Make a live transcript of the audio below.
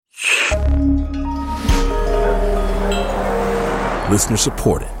Listener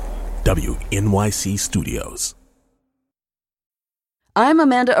supported. WNYC Studios. I'm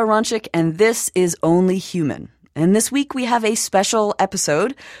Amanda Aronczyk, and this is Only Human. And this week we have a special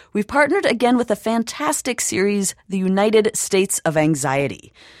episode. We've partnered again with a fantastic series, The United States of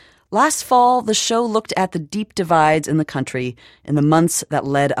Anxiety. Last fall, the show looked at the deep divides in the country in the months that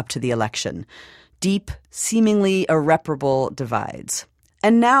led up to the election. Deep, seemingly irreparable divides.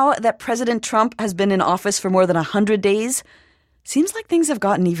 And now that President Trump has been in office for more than 100 days, seems like things have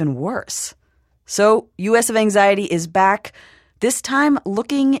gotten even worse. So, US of Anxiety is back, this time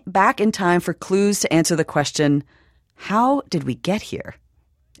looking back in time for clues to answer the question, how did we get here?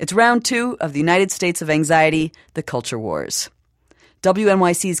 It's round 2 of the United States of Anxiety, The Culture Wars.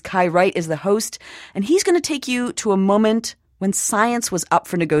 WNYC's Kai Wright is the host, and he's going to take you to a moment when science was up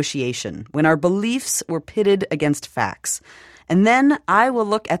for negotiation, when our beliefs were pitted against facts. And then I will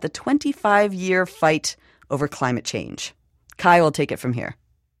look at the 25-year fight over climate change. Kai will take it from here.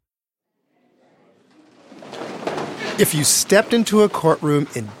 If you stepped into a courtroom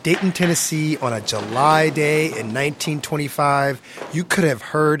in Dayton, Tennessee on a July day in 1925, you could have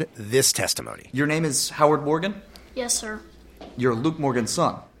heard this testimony. Your name is Howard Morgan? Yes, sir. You're Luke Morgan's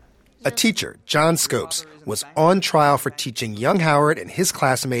son. A teacher, John Scopes, was on trial for teaching young Howard and his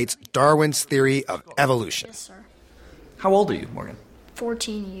classmates Darwin's theory of evolution. Yes, sir. How old are you, Morgan?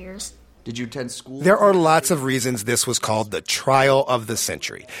 14 years. Did you attend school? There are lots of reasons this was called the trial of the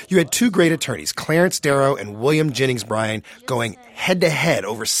century. You had two great attorneys, Clarence Darrow and William Jennings Bryan, going head-to-head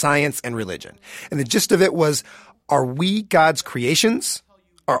over science and religion. And the gist of it was, are we God's creations,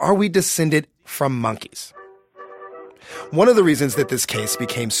 or are we descended from monkeys? One of the reasons that this case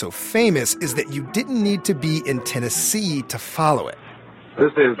became so famous is that you didn't need to be in Tennessee to follow it.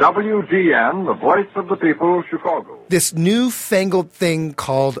 This is WGN, the voice of the people, Chicago. This newfangled thing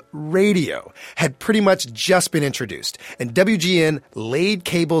called radio had pretty much just been introduced, and WGN laid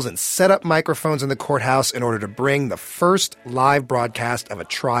cables and set up microphones in the courthouse in order to bring the first live broadcast of a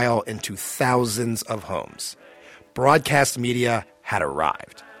trial into thousands of homes. Broadcast media had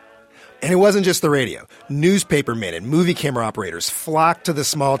arrived. And it wasn't just the radio. Newspapermen and movie camera operators flocked to the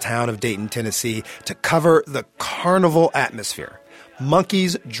small town of Dayton, Tennessee to cover the carnival atmosphere.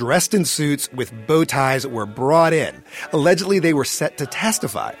 Monkeys dressed in suits with bow ties were brought in. Allegedly, they were set to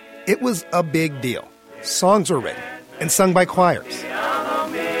testify. It was a big deal. Songs were written and sung by choirs.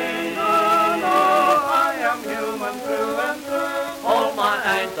 All my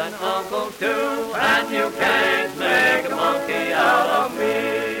aunts and uncles too, and you can't make a monkey out of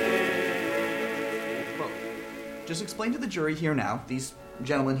me. Well, just explain to the jury here now, these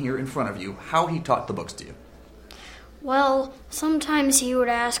gentlemen here in front of you, how he taught the books to you. Well, sometimes he would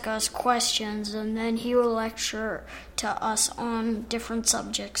ask us questions, and then he would lecture to us on different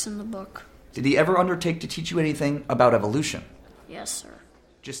subjects in the book. Did he ever undertake to teach you anything about evolution? Yes, sir.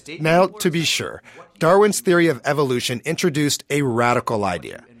 Now, to be sure, Darwin's theory of evolution introduced a radical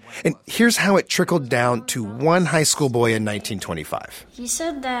idea. And here's how it trickled down to one high school boy in 1925. He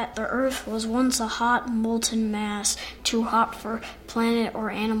said that the Earth was once a hot, molten mass, too hot for planet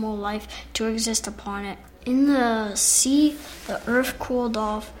or animal life to exist upon it. In the sea, the Earth cooled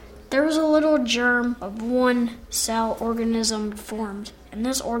off. There was a little germ of one cell organism formed, and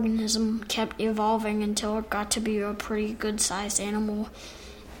this organism kept evolving until it got to be a pretty good-sized animal.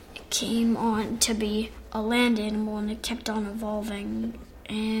 It came on to be a land animal, and it kept on evolving,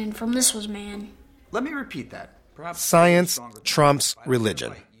 and from this was man. Let me repeat that. Perhaps science trumps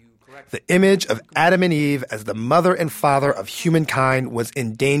religion. The image of Adam and Eve as the mother and father of humankind was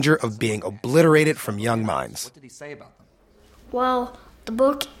in danger of being obliterated from young minds. What did he say about them? Well, the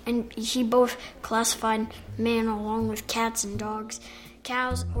book and he both classified man along with cats and dogs,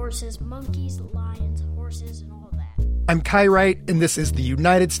 cows, horses, monkeys, lions, horses, and all that. I'm Kai Wright, and this is the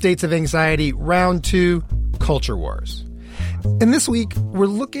United States of Anxiety, Round 2, Culture Wars. And this week, we're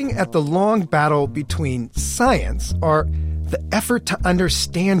looking at the long battle between science, or the effort to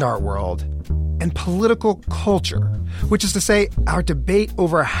understand our world, and political culture, which is to say, our debate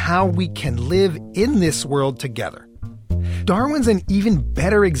over how we can live in this world together. Darwin's an even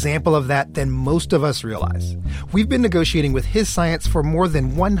better example of that than most of us realize. We've been negotiating with his science for more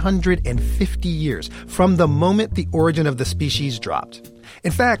than 150 years, from the moment the origin of the species dropped.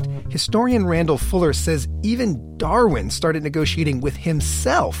 In fact, historian Randall Fuller says even Darwin started negotiating with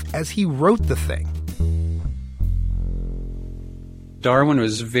himself as he wrote the thing. Darwin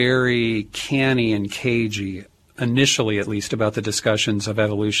was very canny and cagey, initially at least, about the discussions of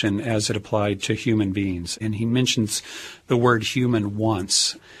evolution as it applied to human beings. And he mentions the word human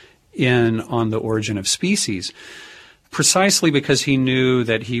once on The Origin of Species. precisely because he knew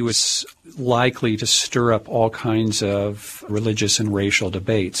that he was likely to stir up all kinds of religious and racial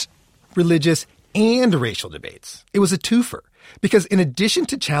debates. Religious and racial debates. It was a twofer, because in addition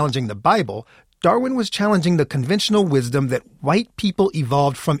to challenging the Bible, Darwin was challenging the conventional wisdom that white people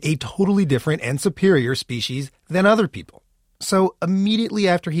evolved from a totally different and superior species than other people. So immediately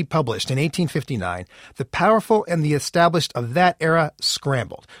after he published in 1859, the powerful and the established of that era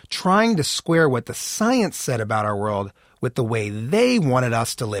scrambled, trying to square what the science said about our world with the way they wanted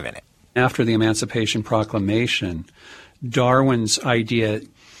us to live in it. After the Emancipation Proclamation, Darwin's idea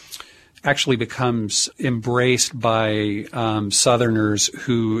actually becomes embraced by Southerners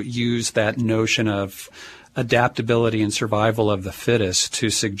who use that notion of adaptability and survival of the fittest to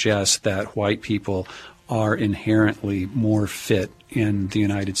suggest that white people are inherently more fit in the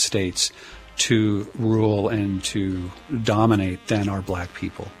United States to rule and to dominate than are black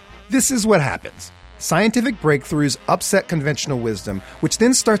people. This is what happens. Scientific breakthroughs upset conventional wisdom, which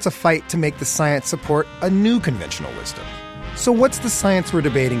then starts a fight to make the science support a new conventional wisdom. So what's the science we're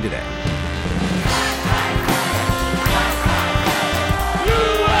debating today?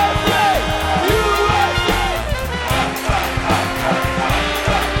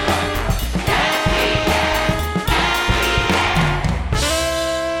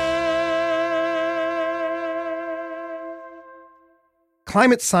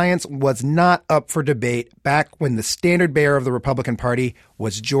 Climate science was not up for debate back when the standard bearer of the Republican Party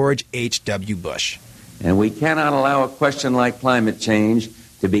was George H.W. Bush. And we cannot allow a question like climate change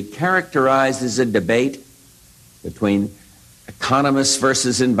to be characterized as a debate between economists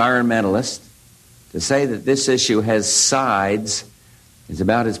versus environmentalists. To say that this issue has sides is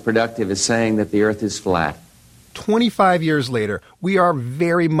about as productive as saying that the earth is flat. 25 years later, we are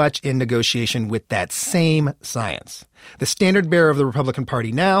very much in negotiation with that same science. The standard bearer of the Republican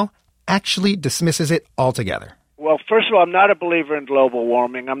Party now actually dismisses it altogether. Well, first of all, I'm not a believer in global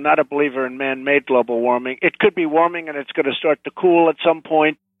warming. I'm not a believer in man-made global warming. It could be warming and it's going to start to cool at some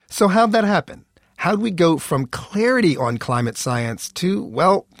point. So how'd that happen? How'd we go from clarity on climate science to,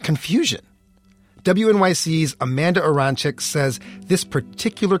 well, confusion? WNYC's Amanda Aronczyk says this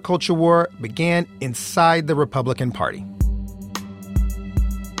particular culture war began inside the Republican Party.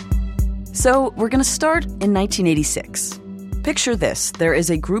 So we're going to start in 1986. Picture this. There is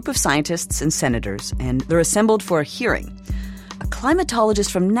a group of scientists and senators, and they're assembled for a hearing. A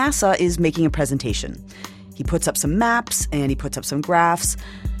climatologist from NASA is making a presentation. He puts up some maps, and he puts up some graphs,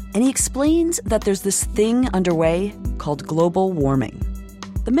 and he explains that there's this thing underway called global warming.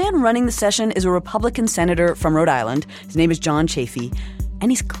 The man running the session is a Republican senator from Rhode Island. His name is John Chafee,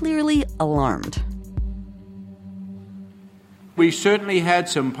 and he's clearly alarmed. We certainly had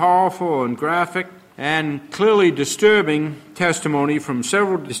some powerful and graphic and clearly disturbing testimony from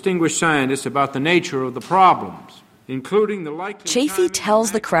several distinguished scientists about the nature of the problems, including the likely... Chafee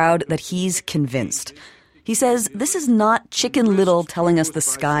tells the crowd that he's convinced. He says this is not Chicken Little telling us the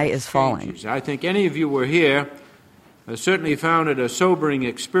sky is falling. I think any of you were here certainly found it a sobering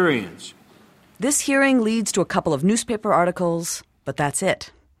experience. This hearing leads to a couple of newspaper articles, but that's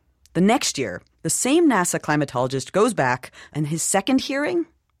it. The next year, the same NASA climatologist goes back, and his second hearing,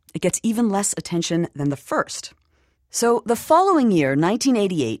 it gets even less attention than the first. So the following year,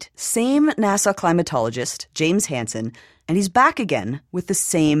 1988, same NASA climatologist, James Hansen, and he's back again with the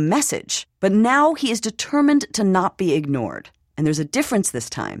same message. But now he is determined to not be ignored. And there's a difference this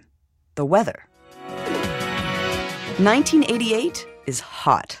time: the weather. 1988 is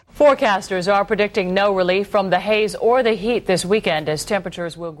hot. Forecasters are predicting no relief from the haze or the heat this weekend as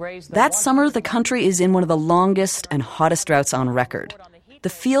temperatures will graze the... That summer, the country is in one of the longest and hottest droughts on record. The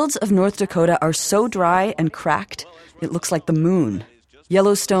fields of North Dakota are so dry and cracked, it looks like the moon.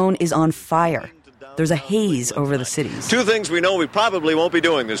 Yellowstone is on fire. There's a haze over the cities. Two things we know we probably won't be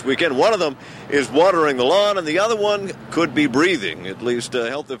doing this weekend. One of them is watering the lawn, and the other one could be breathing. At least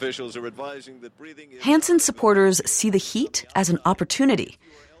health officials are advising that breathing is... Hansen supporters see the heat as an opportunity.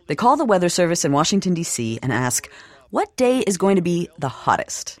 They call the Weather Service in Washington, D.C. and ask, what day is going to be the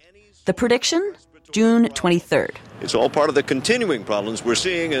hottest? The prediction? June 23rd. It's all part of the continuing problems we're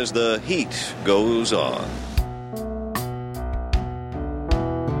seeing as the heat goes on.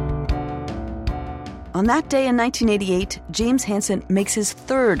 On that day in 1988, James Hansen makes his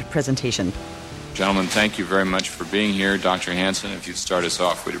third presentation. Gentlemen, thank you very much for being here. Dr. Hansen, if you'd start us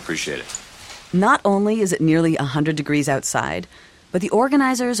off, we'd appreciate it. Not only is it nearly 100 degrees outside, but the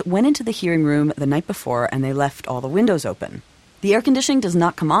organizers went into the hearing room the night before and they left all the windows open. The air conditioning does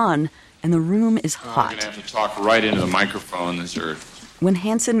not come on, and the room is hot. I'm going to have to talk right into the microphone. When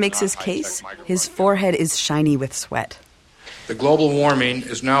Hansen makes his case, his forehead is shiny with sweat. that global warming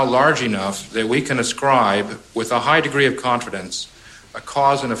is now large enough that we can ascribe, with a high degree of confidence, a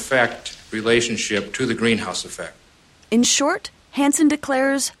cause and effect relationship to the greenhouse effect. In short, Hansen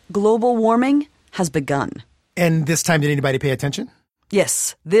declares global warming has begun. And this time, did anybody pay attention?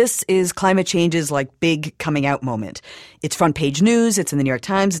 Yes, this is climate change's big coming out moment. It's front page news, it's in the New York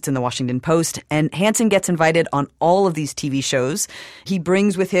Times, it's in the Washington Post, and Hansen gets invited on all of these TV shows. He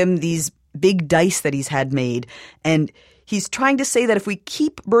brings with him these big dice that he's had made, and he's trying to say that if we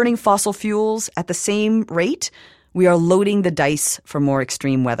keep burning fossil fuels at the same rate, we are loading the dice for more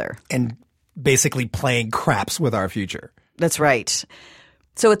extreme weather. And basically playing craps with our future. That's right.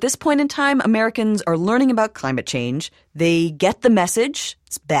 So at this point in time, Americans are learning about climate change. They get the message.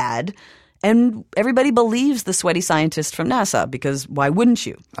 It's bad. And everybody believes the sweaty scientist from NASA, because why wouldn't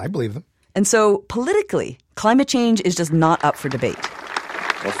you? I believe them. And so politically, climate change is just not up for debate.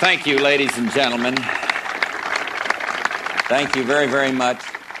 Well, thank you, ladies and gentlemen. Thank you very, very much.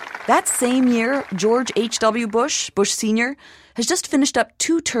 That same year, George H.W. Bush, Bush Sr., has just finished up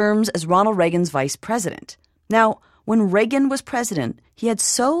 2 terms as Ronald Reagan's vice president. Now, when Reagan was president, he had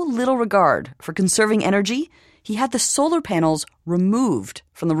so little regard for conserving energy, he had the solar panels removed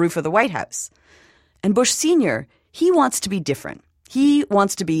from the roof of the White House. And Bush Sr., he wants to be different. He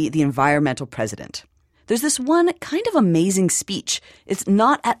wants to be the environmental president. There's this one kind of amazing speech. It's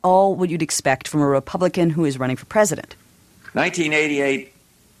not at all what you'd expect from a Republican who is running for president. 1988,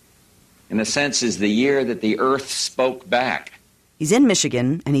 in a sense, is the year that the Earth spoke back. He's in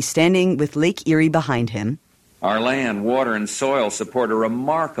Michigan, and he's standing with Lake Erie behind him. Our land, water, and soil support a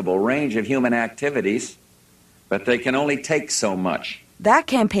remarkable range of human activities, but they can only take so much. That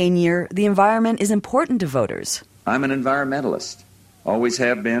campaign year, the environment is important to voters. I'm an environmentalist. Always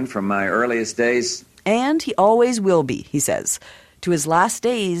have been from my earliest days. And he always will be, he says, to his last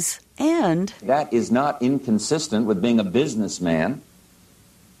days, and... That is not inconsistent with being a businessman,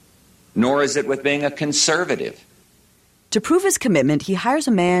 nor is it with being a conservative. To prove his commitment, he hires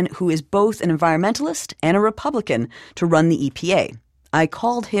a man who is both an environmentalist and a Republican to run the EPA. I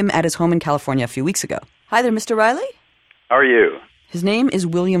called him at his home in California a few weeks ago. Hi there, Mr. Riley. How are you? His name is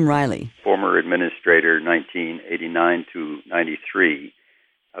William Riley. Former administrator, 1989 to 93,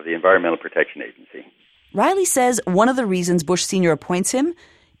 of the Environmental Protection Agency. Riley says one of the reasons Bush Sr. appoints him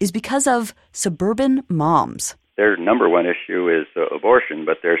is because of suburban moms. Their number one issue is abortion,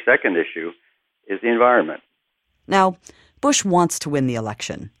 but their second issue is the environment. Now, Bush wants to win the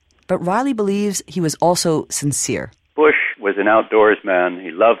election, but Riley believes he was also sincere. Bush was an outdoors man.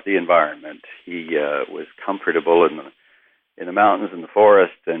 He loved the environment. He was comfortable in the mountains and the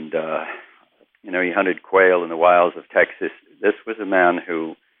forest, and he hunted quail in the wilds of Texas. This was a man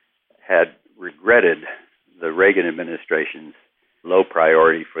who had regretted the Reagan administration's low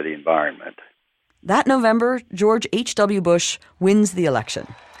priority for the environment. That November, George H.W. Bush wins the election,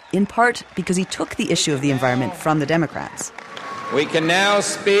 in part because he took the issue of the environment from the Democrats. We can now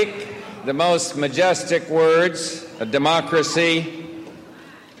speak the most majestic words a democracy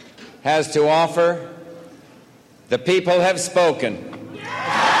has to offer. The people have spoken.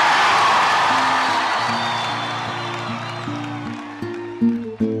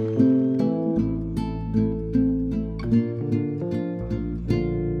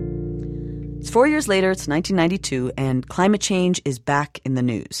 It's 4 years later, it's 1992, and climate change is back in the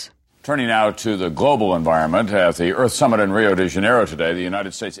news. Turning now to the global environment, at the Earth Summit in Rio de Janeiro today, the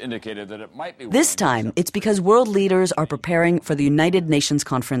United States indicated that it might be... This time, it's because world leaders are preparing for the United Nations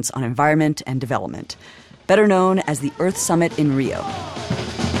Conference on Environment and Development, better known as the Earth Summit in Rio.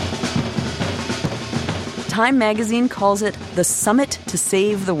 Time magazine calls it the Summit to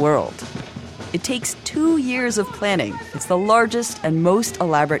Save the World. It takes 2 years of planning. It's the largest and most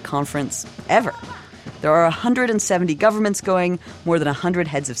elaborate conference ever. There are 170 governments going, more than 100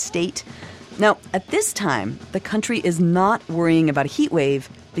 heads of state. Now, at this time, the country is not worrying about a heat wave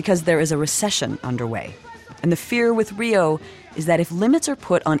because there is a recession underway. And the fear with Rio is that if limits are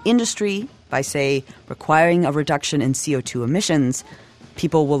put on industry by, say, requiring a reduction in CO2 emissions,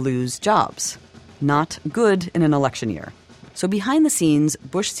 people will lose jobs. Not good in an election year. So behind the scenes,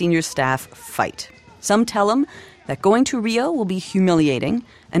 Bush Sr.'s staff fight. Some tell him that going to Rio will be humiliating,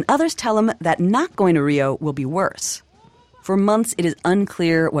 and others tell him that not going to Rio will be worse. For months, it is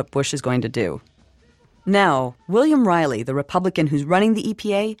unclear what Bush is going to do. Now, William Riley, the Republican who's running the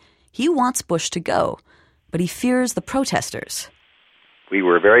EPA, he wants Bush to go, but he fears the protesters. We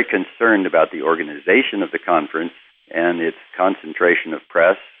were very concerned about the organization of the conference and its concentration of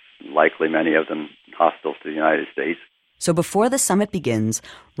press, likely many of them hostile to the United States. So before the summit begins,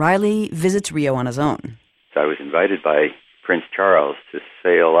 Riley visits Rio on his own. So I was invited by Prince Charles to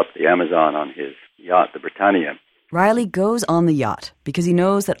sail up the Amazon on his yacht, the Britannia. Riley goes on the yacht because he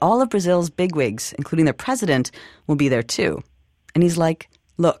knows that all of Brazil's bigwigs, including their president, will be there too. And he's like,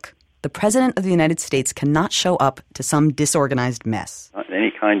 look, the president of the United States cannot show up to some disorganized mess.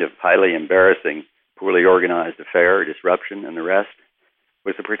 Any kind of highly embarrassing, poorly organized affair, disruption, and the rest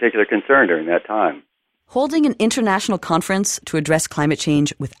was a particular concern during that time. Holding an international conference to address climate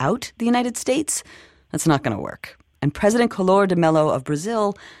change without the United States, that's not going to work. And President Collor de Mello of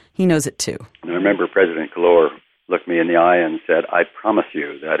Brazil, he knows it too. And I remember President Collor looked me in the eye and said, I promise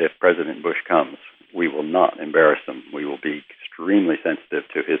you that if President Bush comes, we will not embarrass him. We will be extremely sensitive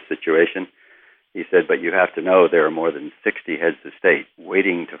to his situation. He said, but you have to know there are more than 60 heads of state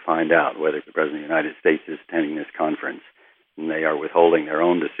waiting to find out whether the President of the United States is attending this conference. And they are withholding their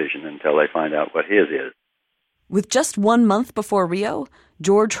own decision until they find out what his is. With just 1 month before Rio,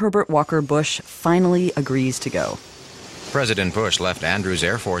 George Herbert Walker Bush finally agrees to go. President Bush left Andrews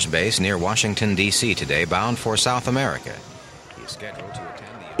Air Force Base near Washington, D.C. today, bound for South America. He's scheduled to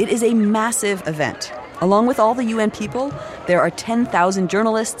attend the... It is a massive event. Along with all the UN people, there are 10,000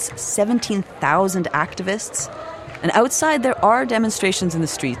 journalists, 17,000 activists. And outside, there are demonstrations in the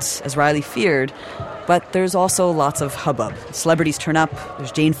streets, as Riley feared, but there's also lots of hubbub. Celebrities turn up.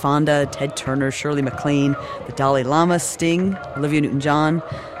 There's Jane Fonda, Ted Turner, Shirley MacLaine, the Dalai Lama, Sting, Olivia Newton-John,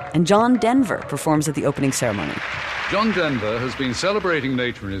 and John Denver performs at the opening ceremony. John Denver has been celebrating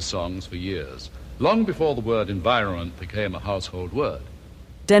nature in his songs for years, long before the word environment became a household word.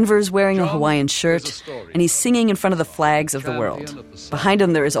 Denver's wearing a Hawaiian shirt, and he's singing in front of the flags of the world. Behind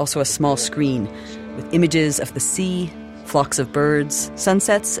him there is also a small screen with images of the sea, flocks of birds,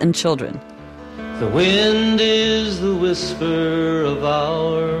 sunsets, and children. The wind is the whisper of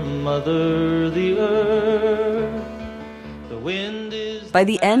our mother, the earth. The wind is... By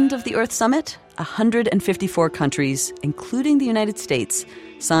the end of the Earth Summit, 154 countries, including the United States,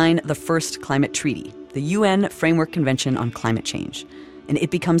 sign the first climate treaty, the UN Framework Convention on Climate Change. And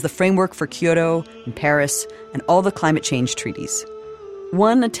it becomes the framework for Kyoto and Paris and all the climate change treaties.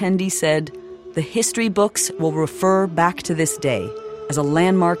 One attendee said, the history books will refer back to this day as a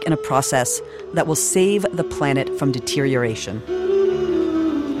landmark in a process that will save the planet from deterioration.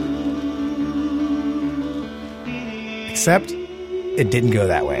 Except it didn't go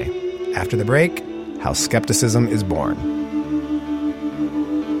that way. After the break, how skepticism is born.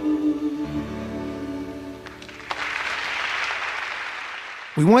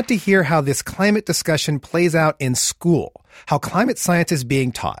 We want to hear how this climate discussion plays out in school, how climate science is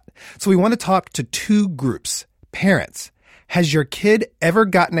being taught. So we want to talk to two groups. Parents, has your kid ever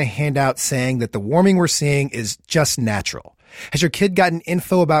gotten a handout saying that the warming we're seeing is just natural? Has your kid gotten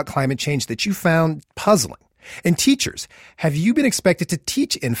info about climate change that you found puzzling? And teachers, have you been expected to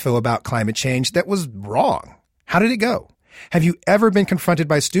teach info about climate change that was wrong? How did it go? Have you ever been confronted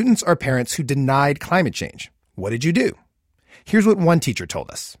by students or parents who denied climate change? What did you do? Here's what one teacher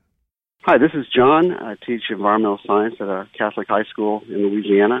told us. Hi, this is John. I teach environmental science at a Catholic high school in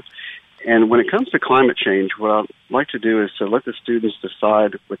Louisiana. And when it comes to climate change, what I'd like to do is to let the students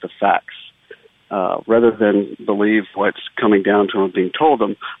decide with the facts, rather than believe what's coming down to them being told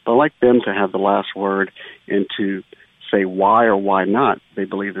them. But I'd like them to have the last word and to say why or why not they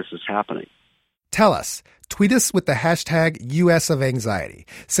believe this is happening. Tell us. Tweet us with the hashtag US of Anxiety.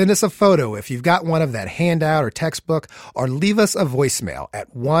 Send us a photo if you've got one of that handout or textbook, or leave us a voicemail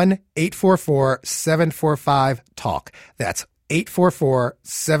at 1-844-745-TALK. That's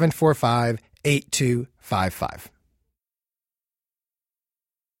 844-745-8255.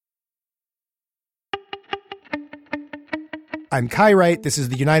 I'm Kai Wright. This is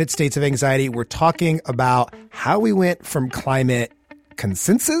the United States of Anxiety. We're talking about how we went from climate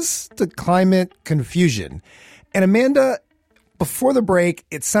consensus to climate confusion. And Amanda, before the break,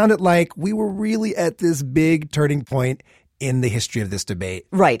 it sounded like we were really at this big turning point in the history of this debate.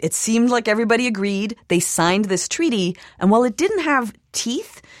 Right. It seemed like everybody agreed. They signed this treaty. And while it didn't have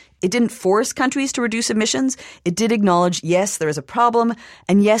teeth, it didn't force countries to reduce emissions. It did acknowledge, yes, there is a problem.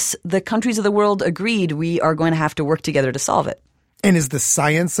 And yes, the countries of the world agreed we are going to have to work together to solve it. And is the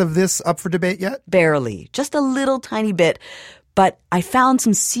science of this up for debate yet? Barely. Just a little tiny bit. But I found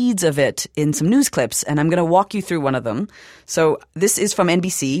some seeds of it in some news clips, and I'm going to walk you through one of them. So this is from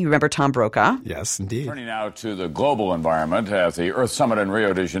NBC. You remember Tom Brokaw? Yes, indeed. Turning now to the global environment. At the Earth Summit in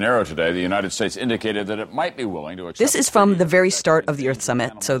Rio de Janeiro today, the United States indicated that it might be willing to accept... This is from the very start of the Earth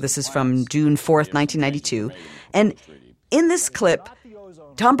Summit. So this is from June 4th, 1992. And in this clip,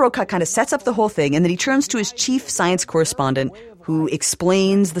 Tom Brokaw kind of sets up the whole thing, and then he turns to his chief science correspondent, who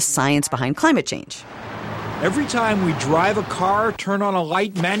explains the science behind climate change. Every time we drive a car, turn on a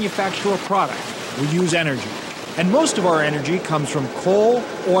light, manufacture a product, we use energy. And most of our energy comes from coal,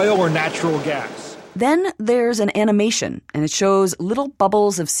 oil, or natural gas. Then there's an animation, and it shows little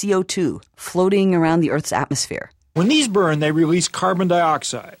bubbles of CO2 floating around the Earth's atmosphere. When these burn, they release carbon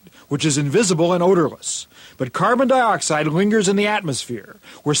dioxide, which is invisible and odorless. But carbon dioxide lingers in the atmosphere,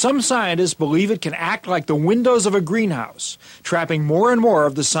 where some scientists believe it can act like the windows of a greenhouse, trapping more and more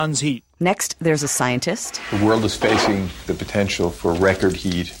of the sun's heat. Next, there's a scientist. The world is facing the potential for record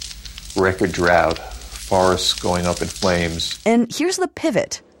heat, record drought, forests going up in flames. And here's the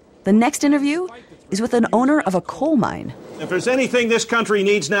pivot. The next interview is with an owner of a coal mine. If there's anything this country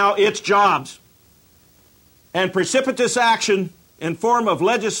needs now, it's jobs. And precipitous action in form of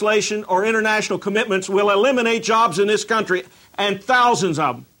legislation or international commitments will eliminate jobs in this country, and thousands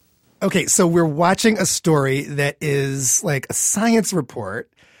of them. Okay, so we're watching a story that is like a science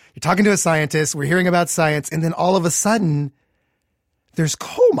report. You're talking to a scientist, we're hearing about science, and then all of a sudden, there's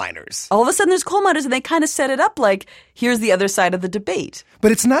coal miners. All of a sudden there's coal miners, and they kind of set it up like, here's the other side of the debate.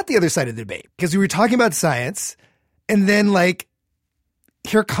 But it's not the other side of the debate, because we were talking about science, and then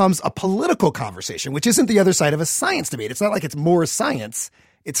here comes a political conversation, which isn't the other side of a science debate. It's not like it's more science.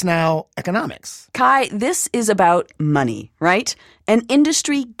 It's now economics. Kai, this is about money, right? And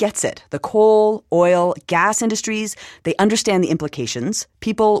industry gets it. The coal, oil, gas industries, they understand the implications.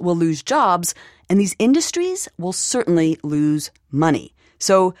 People will lose jobs, and these industries will certainly lose money.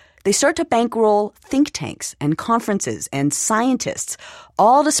 So they start to bankroll think tanks and conferences and scientists,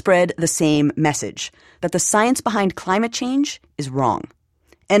 all to spread the same message, that the science behind climate change is wrong.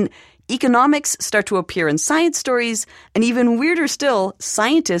 And economics start to appear in science stories, and even weirder still,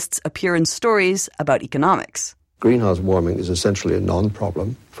 scientists appear in stories about economics. Greenhouse warming is essentially a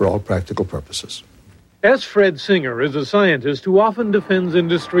non-problem for all practical purposes. S. Fred Singer is a scientist who often defends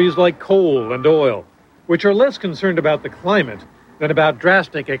industries like coal and oil, which are less concerned about the climate than about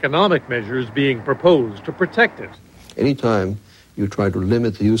drastic economic measures being proposed to protect it. Anytime you try to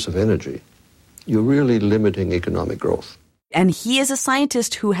limit the use of energy, you're really limiting economic growth. And he is a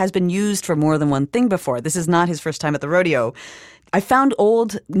scientist who has been used for more than one thing before. This is not his first time at the rodeo. I found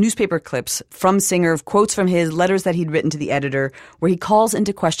old newspaper clips from Singer, quotes from his letters that he'd written to the editor, where he calls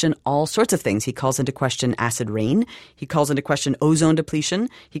into question all sorts of things. He calls into question acid rain. He calls into question ozone depletion.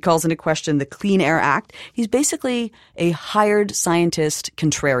 He calls into question the Clean Air Act. He's basically a hired scientist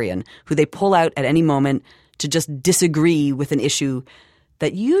contrarian who they pull out at any moment to just disagree with an issue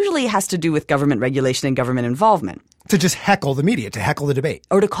that usually has to do with government regulation and government involvement. To just heckle the media, to heckle the debate.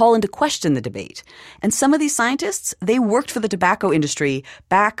 Or to call into question the debate. And some of these scientists, they worked for the tobacco industry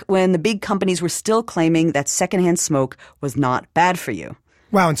back when the big companies were still claiming that secondhand smoke was not bad for you.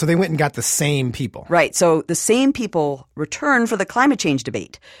 Wow, and so they went and got the same people. Right, so the same people return for the climate change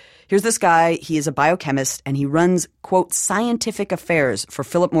debate. Here's this guy, he is a biochemist, and he runs, quote, scientific affairs for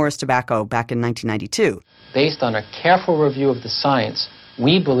Philip Morris Tobacco back in 1992. Based on a careful review of the science,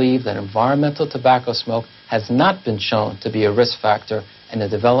 we believe that environmental tobacco smoke has not been shown to be a risk factor in the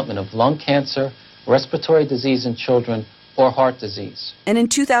development of lung cancer, respiratory disease in children, or heart disease. And in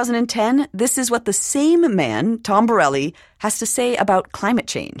 2010, this is what the same man, Tom Borelli, has to say about climate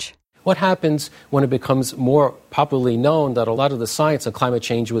change. What happens when it becomes more popularly known that a lot of the science on climate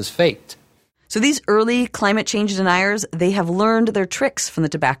change was faked? So these early climate change deniers, they have learned their tricks from the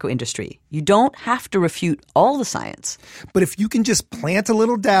tobacco industry. You don't have to refute all the science. But if you can just plant a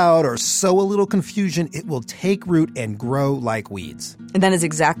little doubt or sow a little confusion, it will take root and grow like weeds. And that is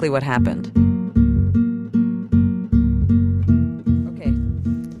exactly what happened.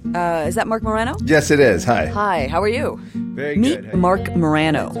 Okay. Is that Mark Morano? Yes, it is. Hi. Hi, how are you? Very good. Meet Mark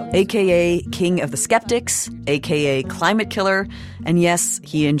Morano, a.k.a. King of the Skeptics, a.k.a. Climate Killer, and yes,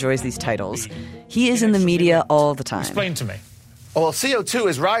 he enjoys these titles. He is in the media all the time. Explain to me. Well, CO2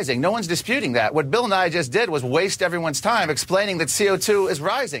 is rising. No one's disputing that. What Bill Nye just did was waste everyone's time explaining that CO2 is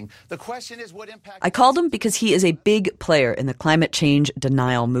rising. The question is what impact... I called him because he is a big player in the climate change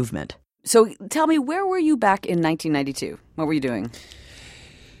denial movement. So tell me, where were you back in 1992? What were you doing?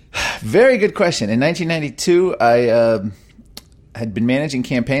 Very good question. In 1992, I had been managing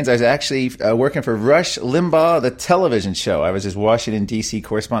campaigns. I was actually working for Rush Limbaugh, the television show. I was his Washington, D.C.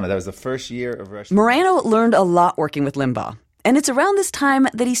 correspondent. That was the first year of Rush. Morano learned a lot working with Limbaugh. And it's around this time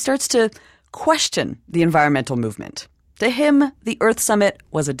that he starts to question the environmental movement. To him, the Earth Summit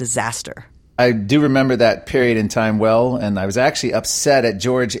was a disaster. I do remember that period in time well, and I was actually upset at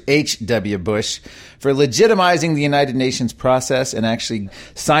George H.W. Bush for legitimizing the United Nations process and actually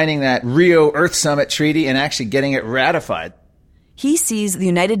signing that Rio Earth Summit treaty and actually getting it ratified. He sees the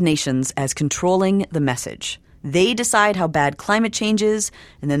United Nations as controlling the message. They decide how bad climate change is,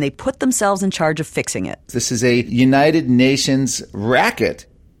 and then they put themselves in charge of fixing it. This is a United Nations racket.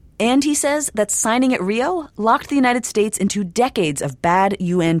 And he says that signing at Rio locked the United States into decades of bad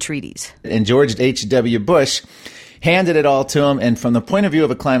UN treaties. And George H.W. Bush handed it all to him, and from the point of view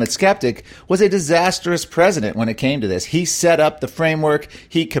of a climate skeptic, was a disastrous president when it came to this. He set up the framework,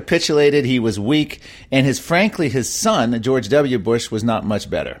 he capitulated, he was weak, and his son, George W. Bush, was not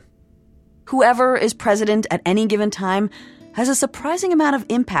much better. Whoever is president at any given time has a surprising amount of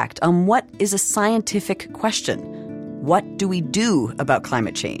impact on what is a scientific question. What do we do about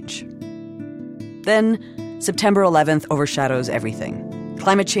climate change? Then, September 11th overshadows everything.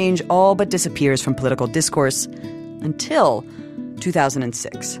 Climate change all but disappears from political discourse until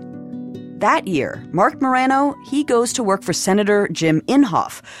 2006. That year, Marc Morano, he goes to work for Senator Jim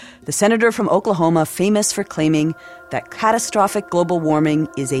Inhofe, the senator from Oklahoma famous for claiming that catastrophic global warming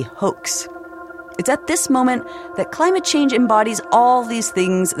is a hoax. It's at this moment that climate change embodies all these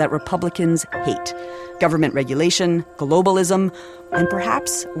things that Republicans hate: government regulation, globalism, and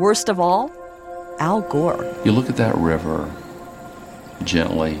perhaps, worst of all, Al Gore. You look at that river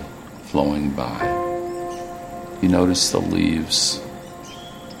gently flowing by. You notice the leaves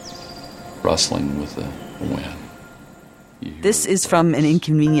rustling with the wind. This is from An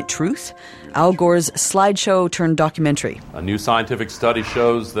Inconvenient Truth, Al Gore's slideshow turned documentary. A new scientific study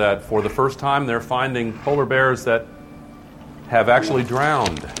shows that for the first time they're finding polar bears that have actually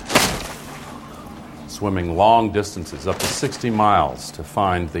drowned, swimming long distances, up to 60 miles, to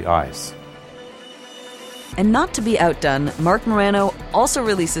find the ice. And not to be outdone, Marc Morano also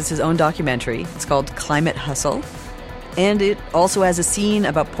releases his own documentary. It's called Climate Hustle. And it also has a scene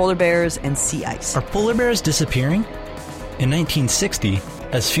about polar bears and sea ice. Are polar bears disappearing? In 1960,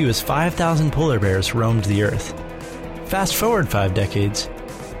 as few as 5,000 polar bears roamed the Earth. Fast forward 5 decades,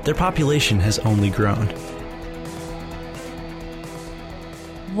 their population has only grown.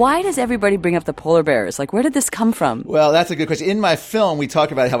 Why does everybody bring up the polar bears? Like, where did this come from? Well, that's a good question. In my film, we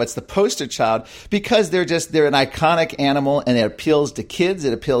talk about how it's the poster child because they're an iconic animal, and it appeals to kids,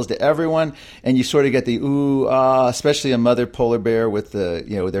 it appeals to everyone, and you sort of get the ooh, especially a mother polar bear with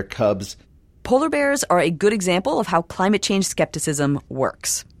their cubs. Polar bears are a good example of how climate change skepticism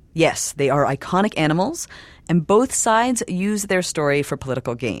works. Yes, they are iconic animals, and both sides use their story for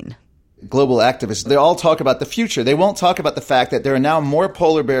political gain. Global activists, they all talk about the future. They won't talk about the fact that there are now more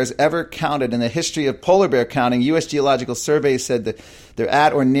polar bears ever counted in the history of polar bear counting. U.S. Geological Survey said that they're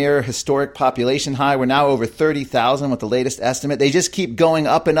at or near historic population high. We're now over 30,000 with the latest estimate. They just keep going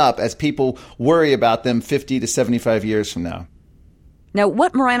up and up as people worry about them 50 to 75 years from now. Now,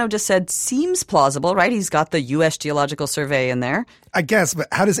 what Morano just said seems plausible, right? He's got the U.S. Geological Survey in there. I guess, but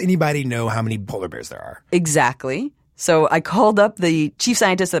how does anybody know how many polar bears there are? Exactly. So I called up the chief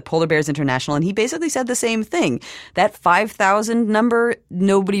scientist at Polar Bears International, and he basically said the same thing. That 5,000 number,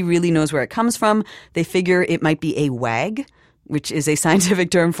 nobody really knows where it comes from. They figure it might be a WAG, which is a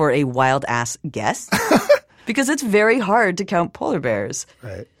scientific term for a wild-ass guess, because it's very hard to count polar bears.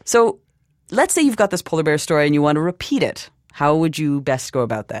 Right. So let's say you've got this polar bear story and you want to repeat it. How would you best go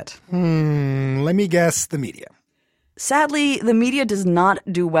about that? Let me guess, the media. Sadly, the media does not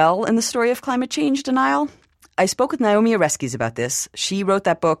do well in the story of climate change denial. I spoke with Naomi Oreskes about this. She wrote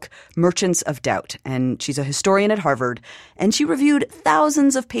that book, Merchants of Doubt, and she's a historian at Harvard, and she reviewed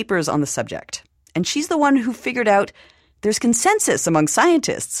thousands of papers on the subject. And she's the one who figured out there's consensus among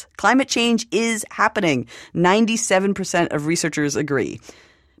scientists. Climate change is happening. 97% of researchers agree.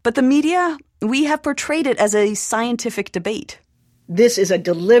 But the media, we have portrayed it as a scientific debate. This is a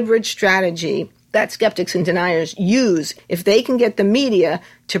deliberate strategy that skeptics and deniers use. If they can get the media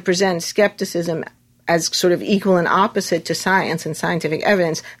to present skepticism as sort of equal and opposite to science and scientific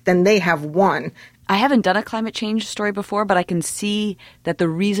evidence, then they have won. I haven't done a climate change story before, but I can see that the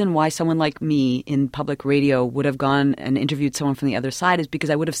reason why someone like me in public radio would have gone and interviewed someone from the other side is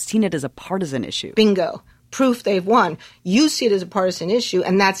because I would have seen it as a partisan issue. Bingo. Proof they've won. You see it as a partisan issue,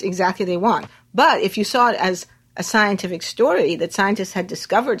 and that's exactly they won. But if you saw it as a scientific story, that scientists had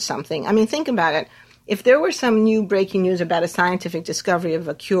discovered something, I mean, think about it. If there were some new breaking news about a scientific discovery of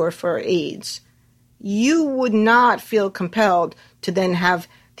a cure for AIDS, you would not feel compelled to then have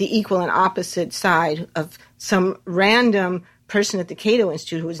the equal and opposite side of some random person at the Cato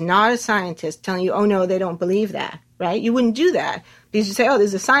Institute who is not a scientist telling you, oh, no, they don't believe that, right? You wouldn't do that because you say, oh, this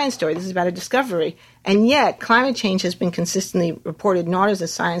is a science story. This is about a discovery. And yet climate change has been consistently reported not as a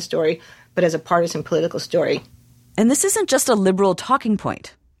science story, but as a partisan political story. And this isn't just a liberal talking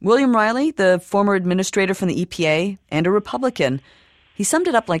point. William Riley, the former administrator from the EPA and a Republican, he summed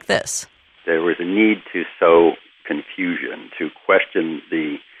it up like this. There was a need to sow confusion, to question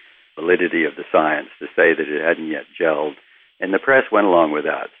the validity of the science, to say that it hadn't yet gelled, And the press went along with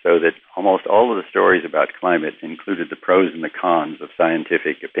that, so that almost all of the stories about climate included the pros and the cons of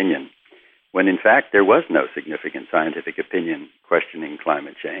scientific opinion, when in fact there was no significant scientific opinion questioning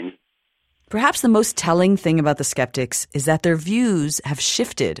climate change. Perhaps the most telling thing about the skeptics is that their views have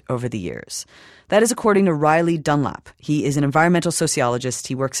shifted over the years. That is according to Riley Dunlap. He is an environmental sociologist.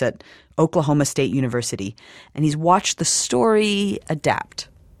 He works at Oklahoma State University, and he's watched the story adapt.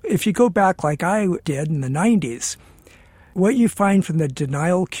 If you go back like I did in the 90s, what you find from the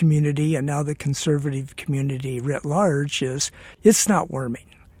denial community and now the conservative community writ large is it's not warming.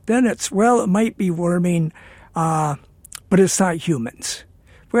 Then it's, well, it might be warming, but it's not humans.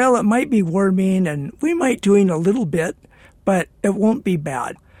 Well, it might be warming and we might doing a little bit, but it won't be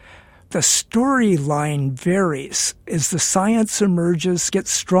bad. The storyline varies. As the science emerges,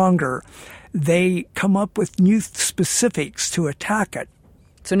 gets stronger, they come up with new specifics to attack it.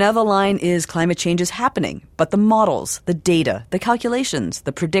 So now the line is climate change is happening, but the models, the data, the calculations,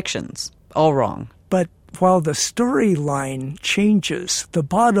 the predictions, all wrong. But while the storyline changes, the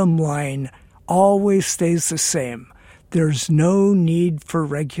bottom line always stays the same. There's no need for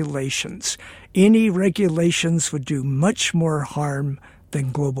regulations. Any regulations would do much more harm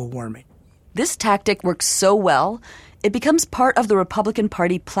than global warming. This tactic works so well, it becomes part of the Republican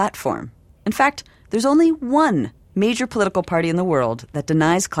Party platform. In fact, there's only one major political party in the world that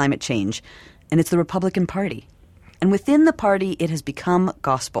denies climate change, and it's the Republican Party. And within the party, it has become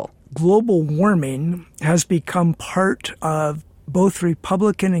gospel. Global warming has become part of both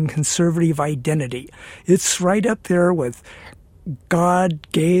Republican and conservative identity. It's right up there with God,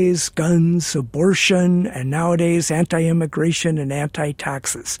 gays, guns, abortion, and nowadays anti-immigration and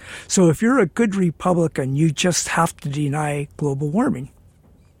anti-taxes. So if you're a good Republican, you just have to deny global warming.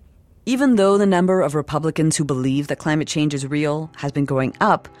 Even though the number of Republicans who believe that climate change is real has been going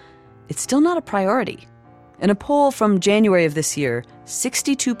up, it's still not a priority. In a poll from January of this year,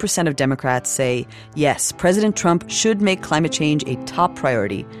 62% of Democrats say, yes, President Trump should make climate change a top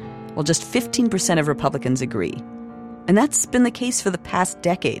priority, while just 15% of Republicans agree. And that's been the case for the past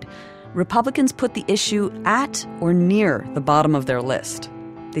decade. Republicans put the issue at or near the bottom of their list.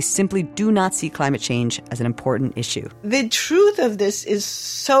 They simply do not see climate change as an important issue. The truth of this is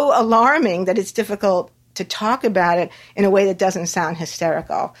so alarming that it's difficult to talk about it in a way that doesn't sound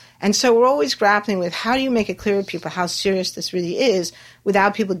hysterical. And so we're always grappling with how do you make it clear to people how serious this really is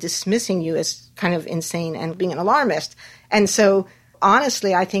without people dismissing you as kind of insane and being an alarmist. And so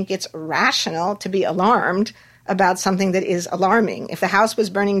honestly, I think it's rational to be alarmed about something that is alarming. If the house was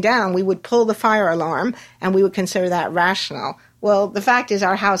burning down, we would pull the fire alarm and we would consider that rational. Well, the fact is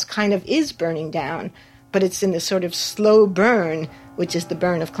our house kind of is burning down, but it's in the sort of slow burn, which is the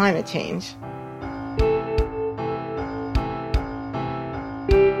burn of climate change.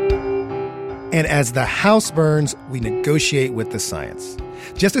 And as the house burns, we negotiate with the science.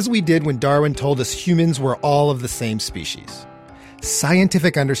 Just as we did when Darwin told us humans were all of the same species.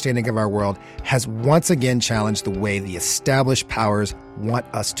 Scientific understanding of our world has once again challenged the way the established powers want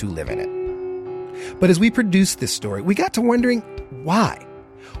us to live in it. But as we produced this story, we got to wondering why.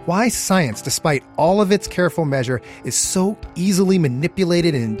 Why science, despite all of its careful measure, is so easily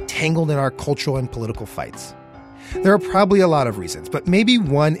manipulated and entangled in our cultural and political fights. There are probably a lot of reasons, but maybe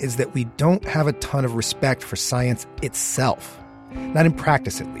one is that we don't have a ton of respect for science itself. Not in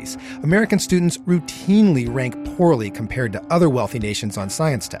practice, at least. American students routinely rank poorly compared to other wealthy nations on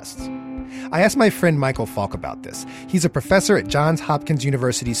science tests. I asked my friend Michael Falk about this. He's a professor at Johns Hopkins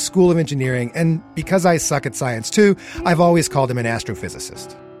University's School of Engineering, and because I suck at science too, I've always called him an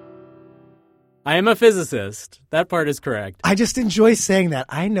astrophysicist. I am a physicist. That part is correct. I just enjoy saying that.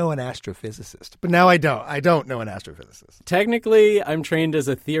 I know an astrophysicist, but now I don't. I don't know an astrophysicist. Technically, I'm trained as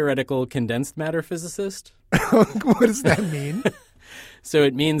a theoretical condensed matter physicist. What does that mean? So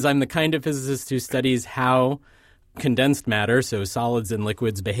it means I'm the kind of physicist who studies how condensed matter, so solids and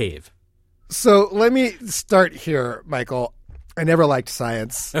liquids, behave. So let me start here, Michael. I never liked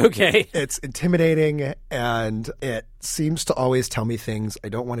science. Okay. It's intimidating, and it seems to always tell me things I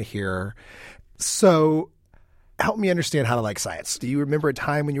don't want to hear. So help me understand how to like science. Do you remember a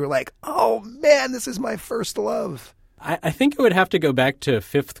time when you were like, oh, man, this is my first love? I think it would have to go back to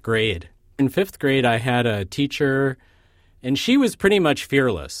fifth grade. In fifth grade, I had a teacher, and she was pretty much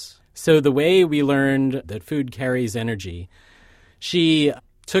fearless. So the way we learned that food carries energy, she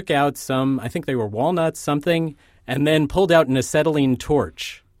took out some, I think they were walnuts, something, and then pulled out an acetylene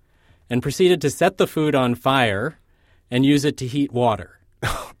torch and proceeded to set the food on fire and use it to heat water,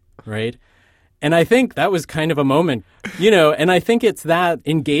 right? And I think that was kind of a moment, and I think it's that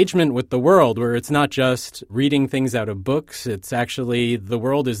engagement with the world where it's not just reading things out of books. It's actually the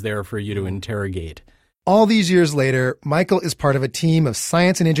world is there for you to interrogate. All these years later, Michael is part of a team of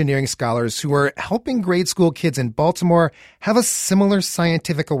science and engineering scholars who are helping grade school kids in Baltimore have a similar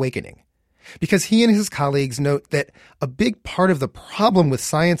scientific awakening. Because he and his colleagues note that a big part of the problem with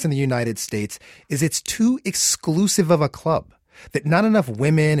science in the United States is it's too exclusive of a club, that not enough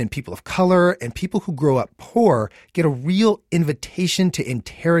women and people of color and people who grow up poor get a real invitation to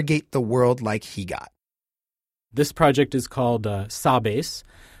interrogate the world like he got. This project is called SABASE,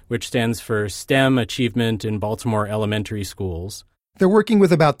 which stands for STEM Achievement in Baltimore Elementary Schools. They're working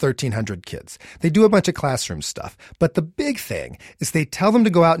with about 1,300 kids. They do a bunch of classroom stuff. But the big thing is they tell them to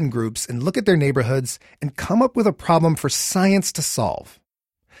go out in groups and look at their neighborhoods and come up with a problem for science to solve.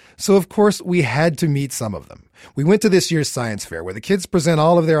 So, of course, we had to meet some of them. We went to this year's science fair where the kids present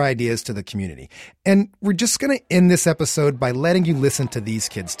all of their ideas to the community. And we're just going to end this episode by letting you listen to these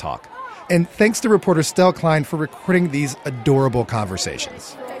kids talk. And thanks to reporter Stell Klein for recording these adorable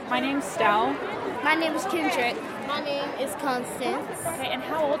conversations. My name's Stell. My name is Kendrick. My name is Constance. Okay, and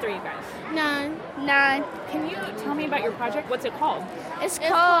how old are you guys? 9. Can you tell me about your project? What's it called? It's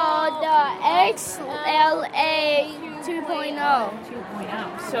called XLA 2.0.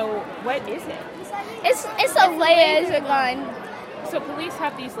 2.0. So what is it? It's a laser gun. So police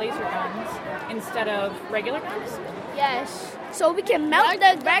have these laser guns instead of regular guns? Yes. So we can melt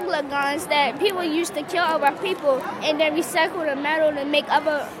the regular guns that people used to kill other people and then recycle the metal to make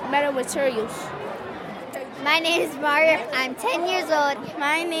other metal materials. My name is Maria. I'm 10 years old.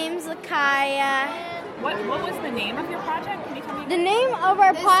 My name's Lakaya. What was the name of your project? Can you tell me? The name of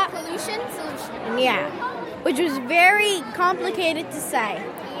our Pollution Solution. Yeah, which was very complicated to say.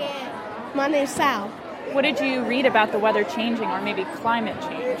 Yeah. My name's Sal. What did you read about the weather changing or maybe climate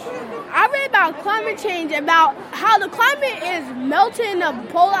change? I read about climate change, about how the climate is melting the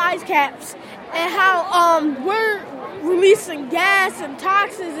polar ice caps and how we're releasing gas and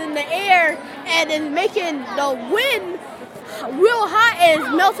toxins in the air and it's making the wind real hot and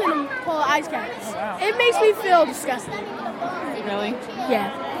it's melting the polar ice caps. Oh, wow. It makes me feel disgusting. Really?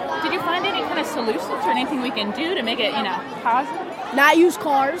 Yeah. Did you find any kind of solutions or anything we can do to make it, positive? Not use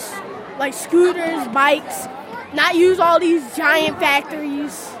cars, like scooters, bikes, not use all these giant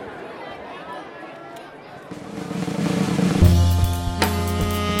factories.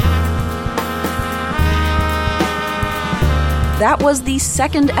 That was the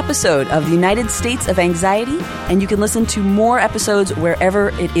second episode of the United States of Anxiety, and you can listen to more episodes wherever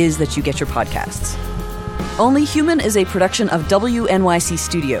it is that you get your podcasts. Only Human is a production of WNYC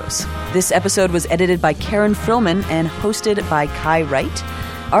Studios. This episode was edited by Karen Frillman and hosted by Kai Wright.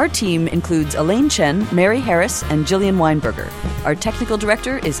 Our team includes Elaine Chen, Mary Harris, and Jillian Weinberger. Our technical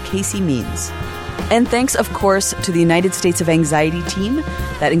director is Casey Means. And thanks, of course, to the United States of Anxiety team.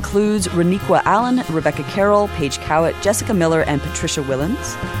 That includes Reniqua Allen, Rebecca Carroll, Paige Cowett, Jessica Miller, and Patricia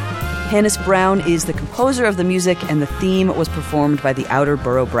Willens. Hannes Brown is the composer of the music, and the theme was performed by the Outer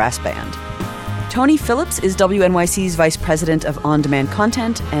Borough Brass Band. Tony Phillips is WNYC's Vice President of On-Demand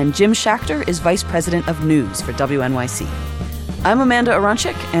Content, and Jim Schachter is Vice President of News for WNYC. I'm Amanda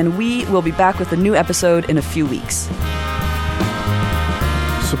Aronchik, and we will be back with a new episode in a few weeks.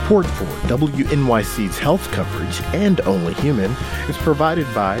 Support for WNYC's health coverage and Only Human is provided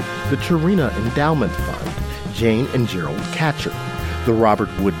by the Tarina Endowment Fund, Jane and Gerald Catcher, the Robert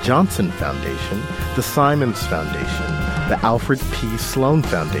Wood Johnson Foundation, the Simons Foundation, the Alfred P. Sloan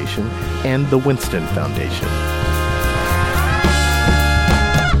Foundation, and the Winston Foundation.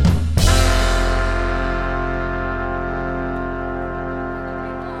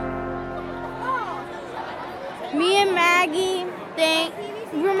 Me and Maggie think,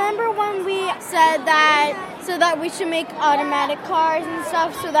 remember when we said that so that we should make automatic cars and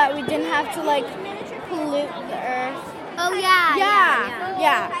stuff so that we didn't have to pollute the earth? Oh,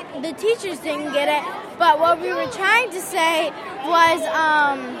 yeah. The teachers didn't get it, but what we were trying to say was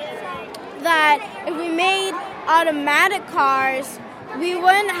that if we made automatic cars, we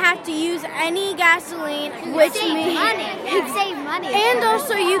wouldn't have to use any gasoline, which means money. You'd save money. And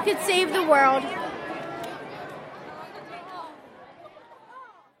also you could save the world.